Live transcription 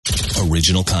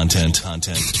Original content.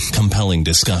 Compelling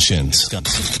discussions.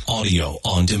 Audio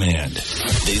on demand.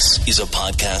 This is a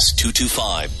Podcast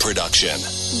 225 production.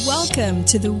 Welcome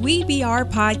to the We Be Our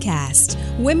Podcast,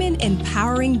 Women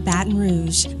Empowering Baton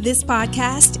Rouge. This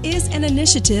podcast is an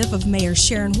initiative of Mayor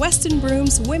Sharon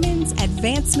Westenbroom's Women's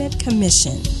Advancement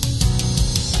Commission.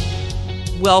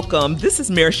 Welcome. This is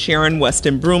Mayor Sharon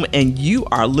Westenbroom, and you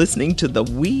are listening to the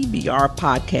We Be Our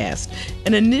Podcast,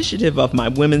 an initiative of my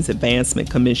Women's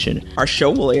Advancement Commission. Our show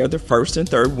will air the first and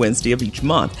third Wednesday of each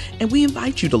month, and we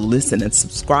invite you to listen and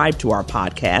subscribe to our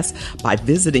podcast by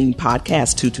visiting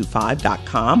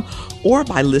podcast225.com or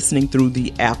by listening through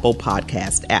the Apple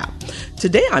Podcast app.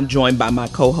 Today, I'm joined by my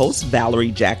co-host, Valerie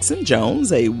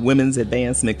Jackson-Jones, a Women's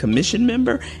Advancement Commission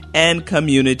member and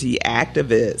community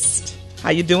activist. How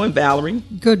you doing, Valerie?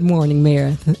 Good morning,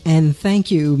 Mayor, and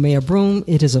thank you, Mayor Broom.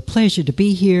 It is a pleasure to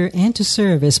be here and to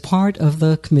serve as part of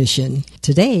the commission.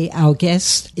 Today, our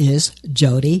guest is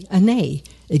Jody Anay,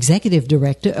 Executive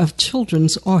Director of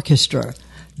Children's Orchestra.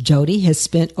 Jody has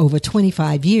spent over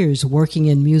 25 years working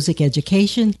in music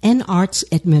education and arts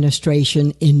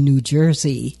administration in New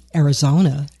Jersey,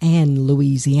 Arizona, and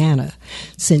Louisiana.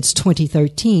 Since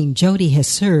 2013, Jody has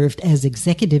served as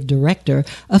Executive Director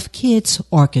of Kids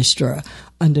Orchestra.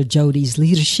 Under Jody's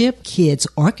leadership, Kids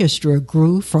Orchestra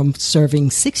grew from serving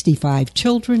 65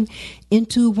 children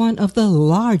into one of the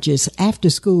largest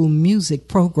after-school music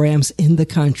programs in the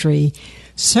country.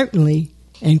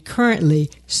 And currently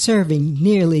serving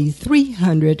nearly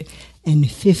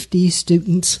 350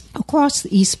 students across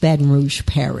the East Baton Rouge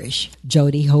Parish.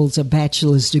 Jody holds a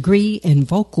bachelor's degree in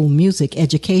vocal music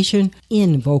education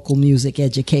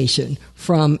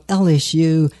from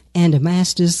LSU and a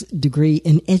master's degree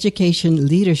in education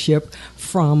leadership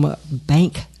from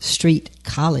Bank Street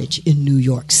College in New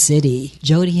York City.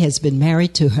 Jody has been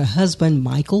married to her husband,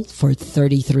 Michael, for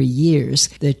 33 years.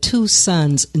 Their two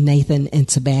sons, Nathan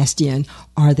and Sebastian,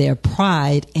 are their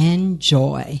pride and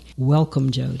joy.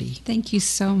 Welcome, Jody. Thank you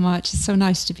so much. It's so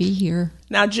nice to be here.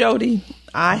 Now, Jody,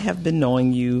 I have been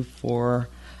knowing you for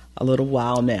a little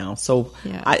while now. So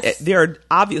yes. There are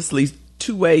obviously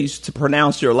two ways to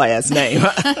pronounce your last name.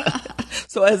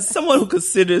 So as someone who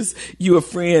considers you a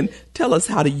friend, tell us,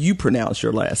 how do you pronounce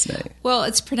your last name? Well,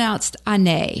 it's pronounced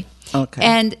Anay. Okay.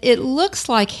 And it looks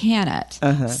like Hannah.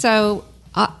 Uh-huh. So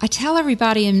I tell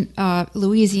everybody in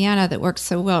Louisiana that works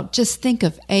so well, just think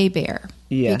of A-Bear.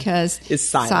 Yeah. Because it's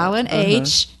silent.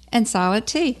 H and silent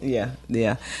T.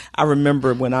 Yeah. I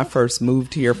remember when I first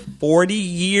moved here 40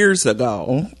 years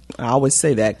ago. I always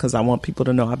say that because I want people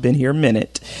to know I've been here a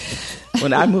minute.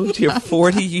 When I moved here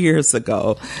 40 years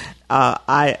ago,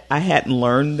 I hadn't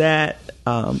learned that.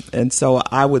 And so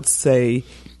I would say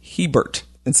Hebert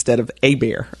instead of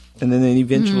A-Bear. And then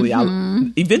eventually,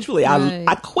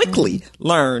 I quickly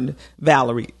learned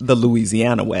Valerie the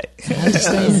Louisiana way.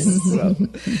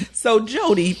 So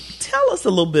Jody, tell us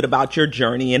a little bit about your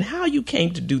journey and how you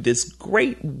came to do this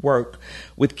great work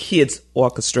with Kids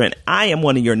Orchestra. And I am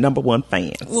one of your number one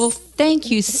fans. Well,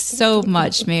 thank you so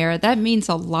much, Mayor. That means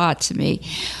a lot to me.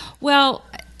 Well,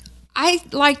 I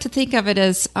like to think of it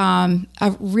as a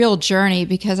real journey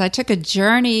because I took a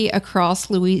journey across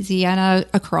Louisiana,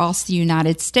 across the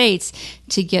United States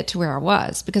to get to where I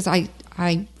was because I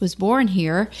was born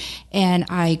here and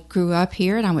I grew up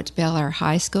here and I went to Bel Air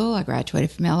High School. I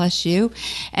graduated from LSU.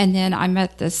 And then I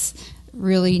met this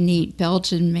really neat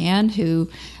Belgian man who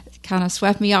kind of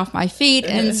swept me off my feet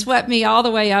and swept me all the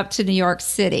way up to New York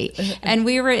City. And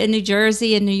we were in New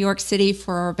Jersey and New York City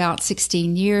for about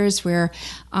 16 years where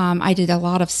I did a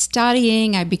lot of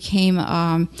studying. I became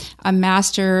a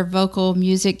master vocal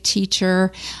music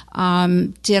teacher,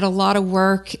 did a lot of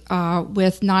work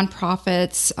with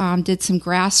nonprofits, did some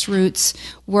grassroots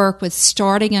work with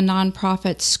starting a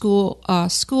nonprofit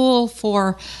school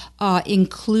for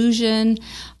inclusion.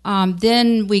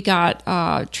 Then we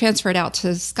got transferred out to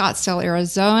Scottsdale,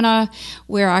 Arizona,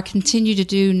 where I continue to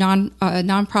do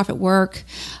nonprofit work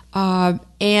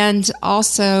and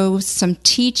also some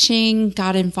teaching,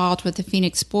 got involved with the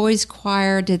Phoenix Boys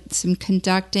Choir, did some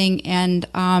conducting, and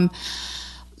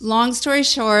long story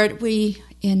short, we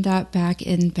end up back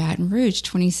in Baton Rouge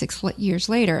 26 years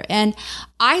later. And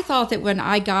I thought that when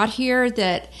I got here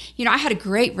that, I had a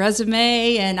great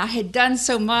resume and I had done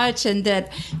so much and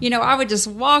that, I would just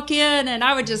walk in and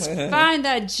I would just find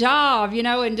that job,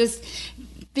 and just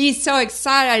be so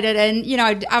excited. And,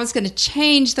 I was going to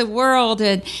change the world.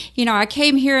 And, I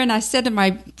came here and I said to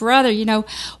my brother,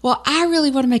 well, I really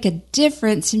want to make a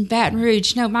difference in Baton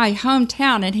Rouge, my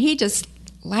hometown. And he just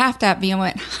laughed at me and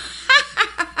went,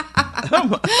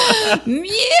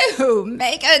 you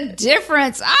make a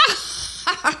difference.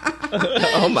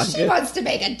 Oh my She goodness. wants to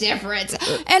make a difference.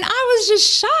 And I was just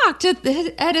shocked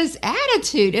at his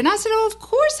attitude. And I said, oh, of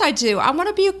course I do. I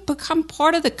want to become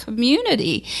part of the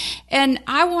community. And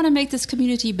I want to make this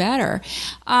community better.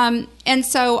 And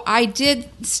so I did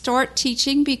start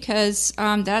teaching because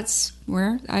that's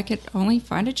where I could only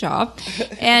find a job.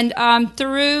 And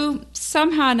through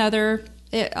somehow or another,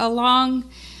 a long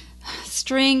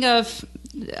string of,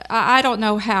 I don't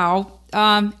know how,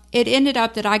 it ended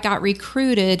up that I got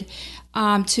recruited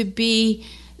to be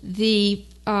the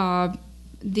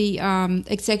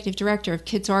executive director of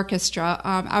Kids Orchestra.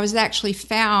 I was actually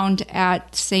found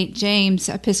at St. James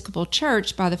Episcopal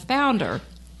Church by the founder,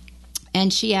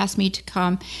 and she asked me to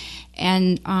come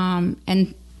and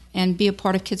be a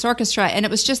part of Kids Orchestra. And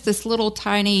it was just this little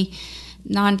tiny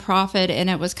nonprofit,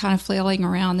 and it was kind of flailing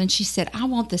around. And she said, I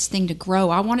want this thing to grow.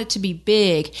 I want it to be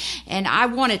big, and I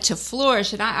want it to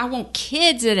flourish, and I want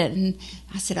kids in it. And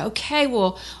I said, okay,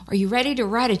 well, are you ready to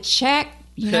write a check?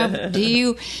 Are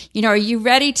you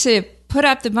ready to put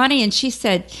up the money? And she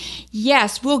said,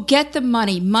 yes, we'll get the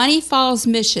money. Money follows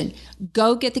mission.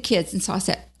 Go get the kids. And so I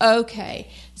said, okay.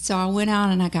 So I went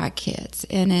out and I got kids.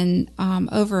 And in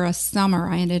over a summer,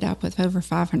 I ended up with over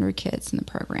 500 kids in the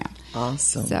program.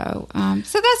 Awesome. So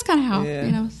that's kind of how,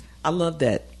 I love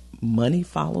that. Money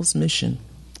follows mission.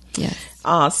 Yes.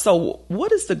 So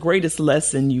what is the greatest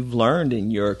lesson you've learned in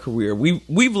your career?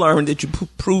 We've learned that you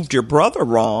proved your brother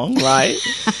wrong, right?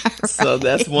 Right. So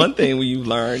that's one thing you've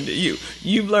learned.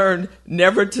 You've learned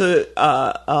never to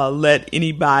let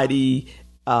anybody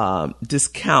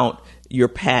discount your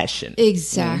passion.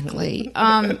 Exactly.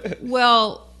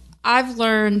 Well, I've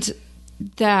learned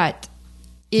that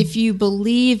if you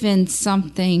believe in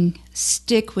something,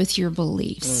 stick with your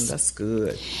beliefs. That's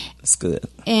good. That's good.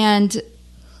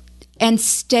 And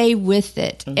stay with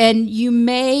it. Mm-hmm. And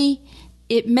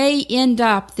it may end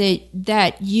up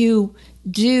that you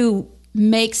do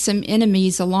make some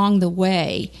enemies along the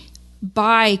way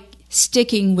by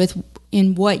sticking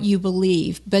in what you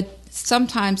believe. But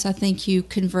sometimes I think you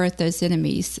convert those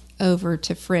enemies over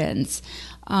to friends.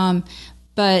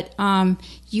 But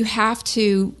you have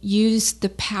to use the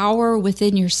power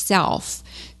within yourself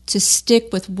to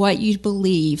stick with what you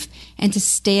believe and to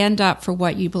stand up for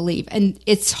what you believe. And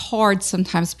it's hard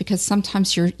sometimes because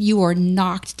sometimes you are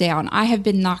knocked down. I have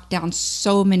been knocked down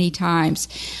so many times,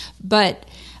 but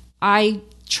I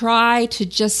try to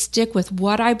just stick with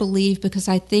what I believe because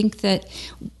I think that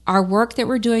our work that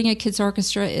we're doing at Kids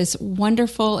Orchestra is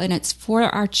wonderful and it's for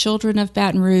our children of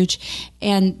Baton Rouge,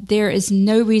 and there is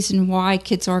no reason why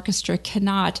Kids Orchestra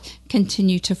cannot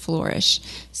continue to flourish.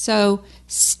 So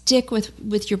stick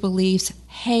with your beliefs,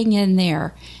 hang in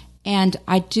there, and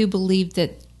I do believe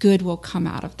that good will come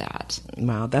out of that.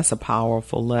 Wow, that's a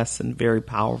powerful lesson, very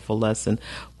powerful lesson.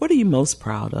 What are you most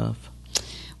proud of?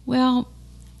 Well,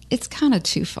 it's kind of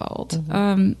twofold.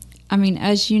 Mm-hmm. I mean,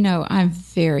 as you know, I'm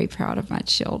very proud of my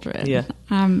children. Yeah.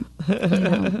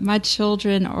 My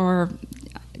children are,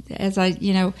 as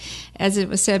it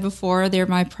was said before, they're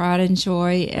my pride and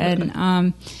joy,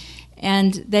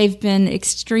 and they've been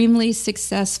extremely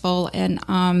successful. And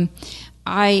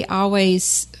I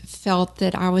always felt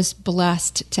that I was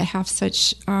blessed to have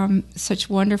such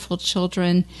wonderful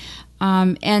children,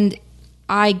 and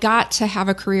I got to have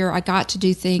a career. I got to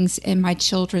do things, and my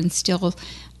children still,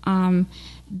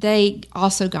 they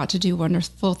also got to do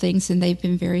wonderful things, and they've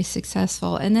been very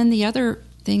successful. And then the other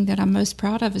thing that I'm most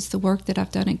proud of is the work that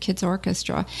I've done at Kids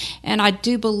Orchestra. And I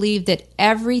do believe that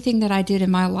everything that I did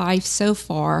in my life so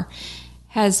far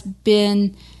has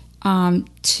been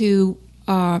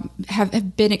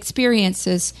have been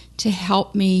experiences to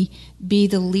help me be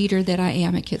the leader that I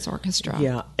am at Kids Orchestra.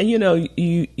 Yeah, and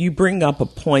you bring up a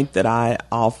point that I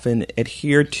often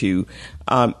adhere to.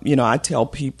 I tell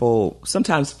people,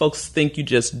 sometimes folks think you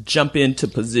just jump into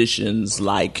positions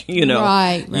like,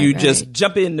 you just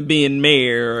jump into being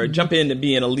mayor or jump into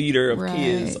being a leader of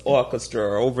Kids Orchestra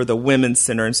or over the Women's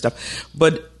Center and stuff.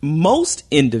 But most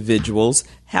individuals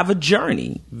have a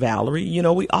journey, Valerie.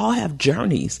 We all have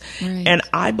journeys. Right. And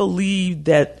I believe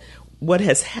that what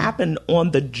has happened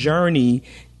on the journey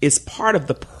is part of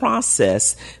the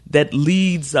process that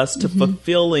leads us to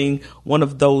fulfilling one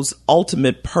of those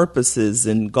ultimate purposes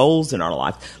and goals in our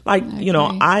life. Like,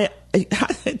 I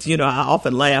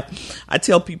often laugh. I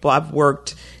tell people I've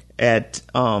worked at,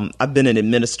 I've been an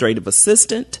administrative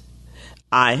assistant.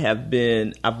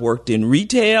 I've worked in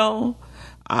retail.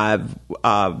 I've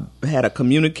had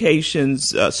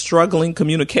a struggling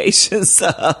communications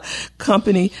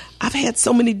company. I've had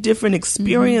so many different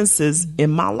experiences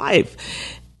in my life.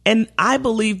 And I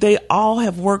believe they all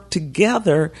have worked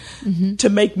together to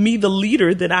make me the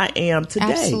leader that I am today.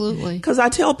 Absolutely. Because I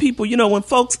tell people, when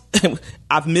folks,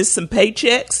 I've missed some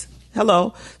paychecks.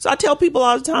 Hello. So I tell people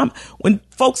all the time, when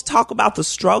folks talk about the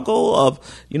struggle of,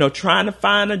 trying to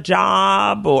find a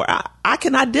job, or I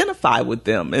can identify with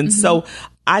them. And so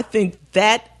I think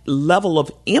that level of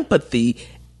empathy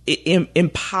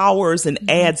empowers and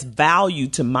adds value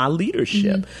to my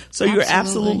leadership. So you're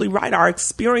absolutely right. Our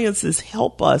experiences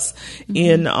help us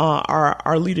in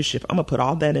our leadership. I'm going to put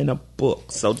all that in a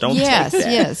book. So don't take that.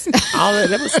 Yes. All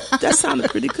that sounded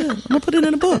pretty good. I'm going to put it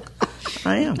in a book.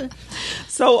 I am.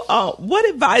 So what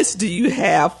advice do you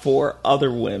have for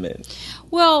other women?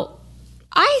 Well,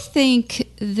 I think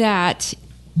that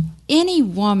any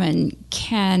woman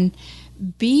can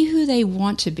be who they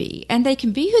want to be, and they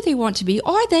can be who they want to be,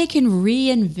 or they can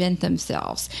reinvent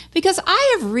themselves, because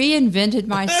I have reinvented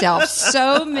myself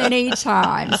so many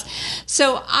times.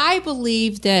 So I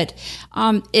believe that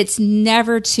it's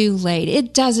never too late.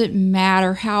 It doesn't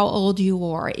matter how old you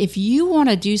are. If you want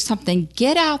to do something,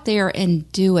 get out there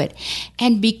and do it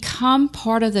and become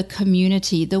part of the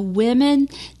community. The women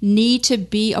need to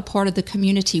be a part of the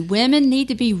community. Women need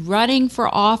to be running for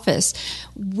office.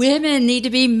 Women need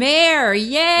to be mayor.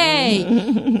 Yay!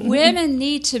 Women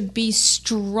need to be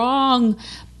strong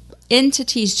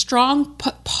entities, strong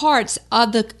parts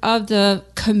of the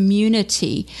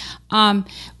community.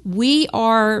 We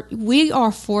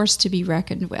are forced to be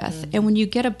reckoned with, and when you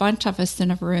get a bunch of us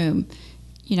in a room,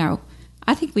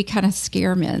 I think we kind of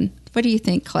scare men. What do you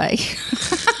think, Clay?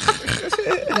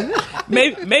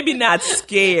 Maybe not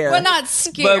scare. Well, not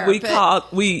scare, but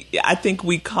I think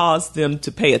we cause them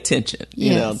to pay attention.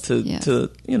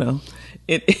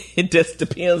 It just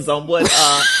depends on what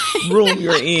room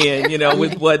you're in,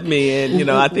 with what men,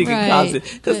 I think it causes it.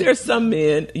 Because there's some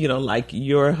men, like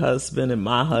your husband and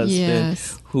my husband,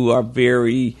 who are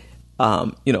very,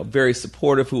 very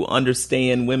supportive, who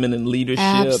understand women in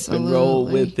leadership and roll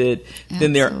with it.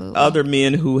 Then there are other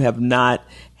men who have not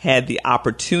had the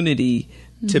opportunity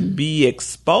to be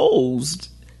exposed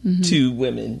to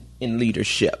women in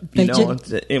leadership. And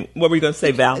what were you going to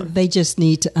say, Valerie? They just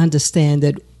need to understand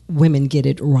that women get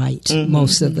it right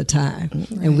most of the time.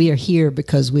 Right. And we are here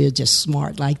because we're just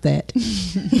smart like that.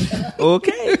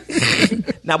 Okay.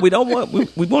 Now we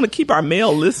want to keep our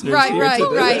male listeners right.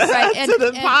 to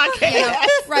the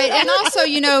podcast. Right. And also,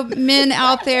 men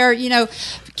out there,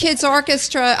 Kids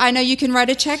Orchestra, I know you can write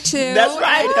a check too. That's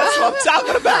right. That's what I'm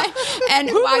talking about. And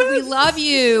we love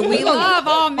you. We love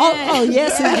all men. Oh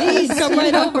yes, indeed. Come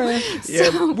right over.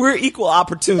 Yeah, we're equal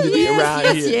opportunity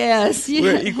around here. Yes.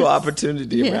 We're equal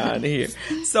opportunity around here.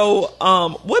 So,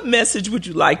 what message would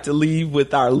you like to leave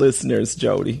with our listeners,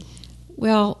 Jody?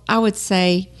 Well, I would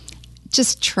say,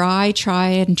 just try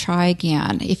and try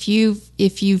again. If you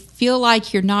feel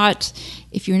like you're not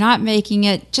making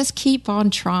it, just keep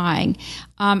on trying.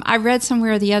 I read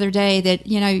somewhere the other day that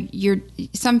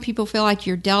some people feel like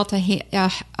you're dealt a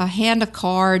hand of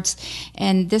cards,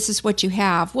 and this is what you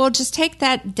have. Well, just take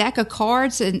that deck of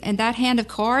cards and that hand of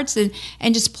cards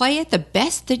and just play it the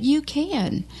best that you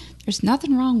can. There's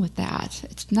nothing wrong with that.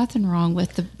 It's nothing wrong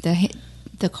with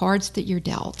the cards that you're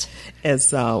dealt.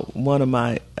 As one of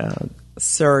my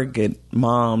surrogate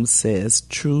mom says,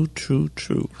 true.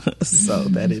 So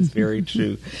that is very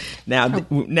true. Now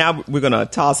we're going to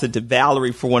toss it to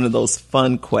Valerie for one of those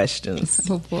fun questions.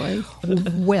 Oh, boy.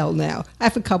 Well, now, I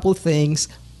have a couple of things.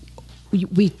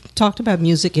 We talked about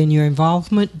music and your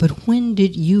involvement, but when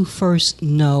did you first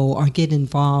know or get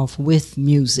involved with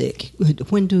music?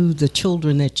 When do the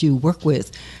children that you work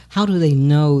with, how do they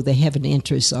know they have an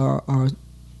interest or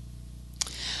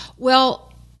Well,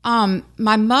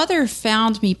 my mother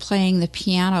found me playing the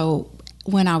piano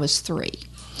when I was 3.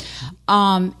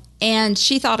 And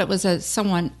she thought it was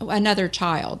another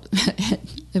child.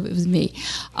 It was me.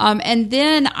 And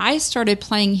then I started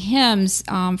playing hymns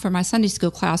for my Sunday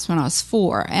school class when I was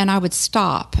 4. And I would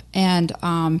stop and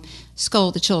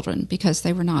scold the children because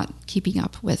they were not keeping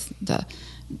up with the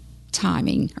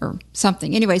timing or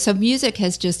something. Anyway, so music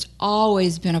has just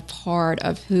always been a part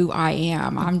of who I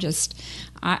am.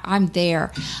 I'm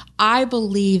there. I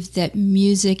believe that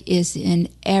music is in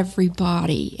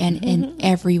everybody and in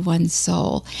everyone's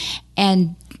soul.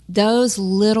 And those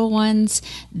little ones,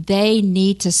 they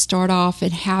need to start off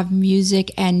and have music,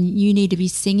 and you need to be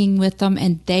singing with them,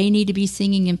 and they need to be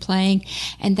singing and playing.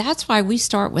 And that's why we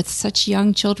start with such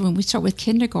young children. We start with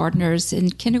kindergartners,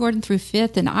 and kindergarten through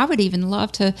 5th, and I would even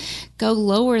love to go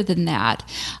lower than that.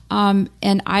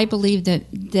 And I believe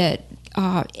that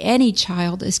any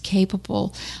child is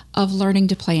capable of learning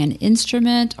to play an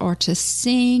instrument or to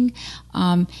sing.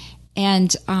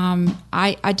 And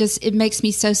I just, it makes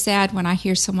me so sad when I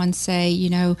hear someone say, you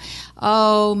know,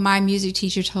 oh, my music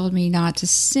teacher told me not to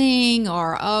sing,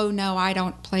 or, oh, no, I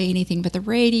don't play anything but the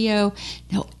radio.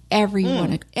 No,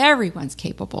 everyone's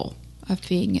capable of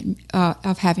being,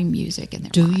 of having music in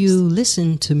their lives. Do you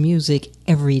listen to music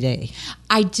every day?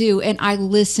 I do, and I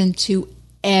listen to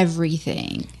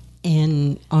everything.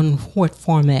 And on what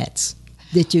formats?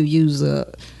 Did you use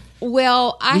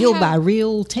Well,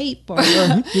 reel tape, or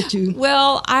did you?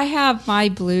 Well, I have my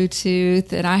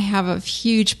Bluetooth, and I have a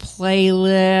huge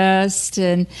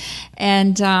playlist,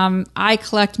 and I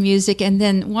collect music. And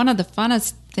then one of the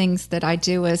funnest things that I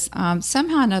do is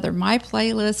somehow or another, my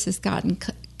playlist has gotten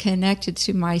connected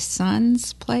to my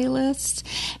son's playlist,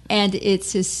 and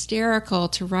it's hysterical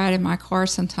to ride in my car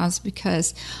sometimes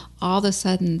because all of a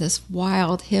sudden this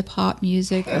wild hip hop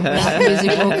music or rap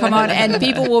music will come on, and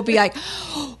people will be like,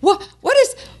 what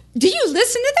is, do you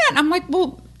listen to that? And I'm like,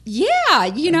 well, yeah,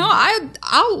 you know,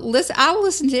 I'll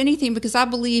listen to anything, because I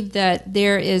believe that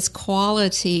there is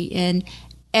quality in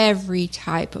every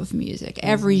type of music,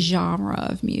 every genre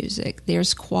of music.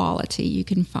 There's quality you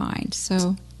can find.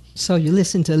 So you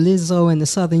listen to Lizzo and the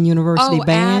Southern University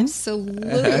Band? Absolutely.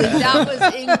 That was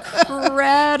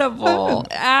incredible.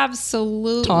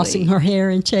 Absolutely. Tossing her hair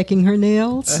and checking her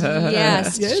nails?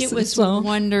 Yes. It was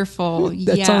wonderful.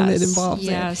 That's all that involves.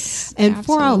 Yes. And absolutely.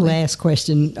 for our last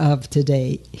question of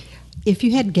today, if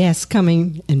you had guests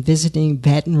coming and visiting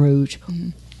Baton Rouge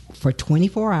for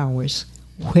 24 hours,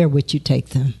 where would you take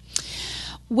them?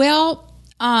 Well,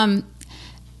 I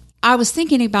was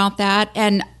thinking about that,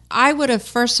 and I would have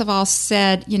first of all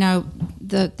said, you know,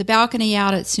 the balcony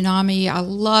out at Tsunami. I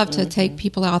love to take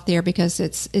people out there because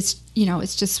it's you know,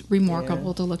 it's just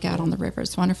remarkable to look out on the river.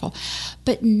 It's wonderful.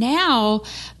 But now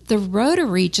the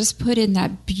Rotary just put in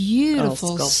that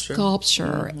beautiful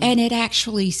sculpture, and it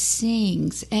actually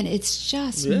sings, and it's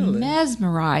just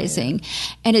mesmerizing,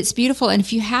 and it's beautiful. And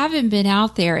if you haven't been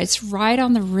out there, it's right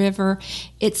on the river.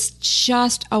 It's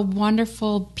just a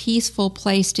wonderful, peaceful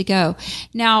place to go.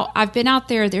 Now, I've been out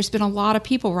there. There's been a lot of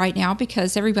people right now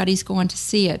because everybody's going to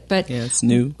see it. But it's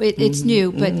new. It's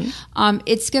new, but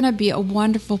it's going to be a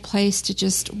wonderful place to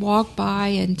just walk by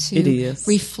and to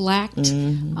reflect.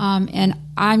 And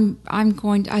I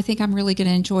think I'm really going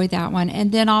to enjoy that one.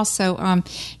 And then also,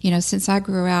 you know, since I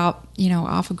grew out, you know,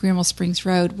 off of Grenville Springs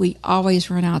Road, we always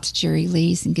run out to Jerry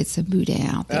Lee's and get some boudin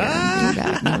out there and be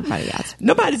back and everybody else.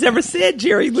 Nobody's ever said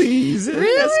Jerry Lee's.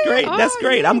 Really? That's great. That's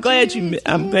great. I'm glad you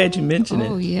mentioned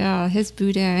it. Oh yeah, his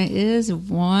boudin is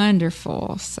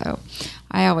wonderful. So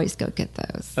I always go get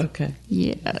those. Okay.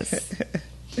 Yes.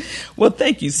 Well,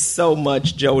 thank you so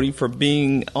much, Jody, for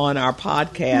being on our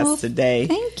podcast today.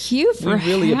 Thank you for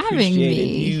having me. We really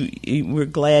appreciate it. We're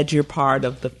glad you're part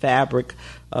of the fabric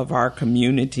of our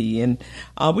community, and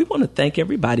we want to thank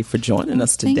everybody for joining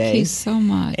us today. Thank you so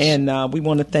much. And we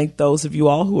want to thank those of you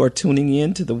all who are tuning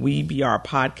in to the WeBR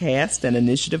podcast, an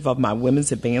initiative of my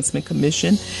Women's Advancement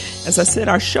Commission. As I said,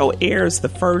 our show airs the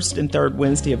first and third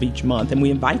Wednesday of each month, and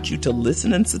we invite you to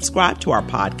listen and subscribe to our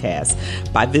podcast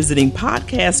by visiting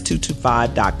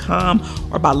podcast225.com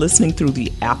or by listening through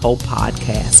the Apple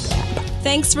Podcast app.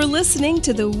 Thanks for listening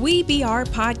to the WeBR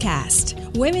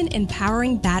podcast, Women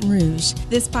Empowering Baton Rouge.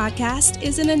 This podcast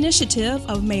is an initiative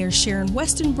of Mayor Sharon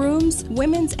Westenbroom's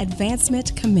Women's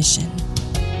Advancement Commission.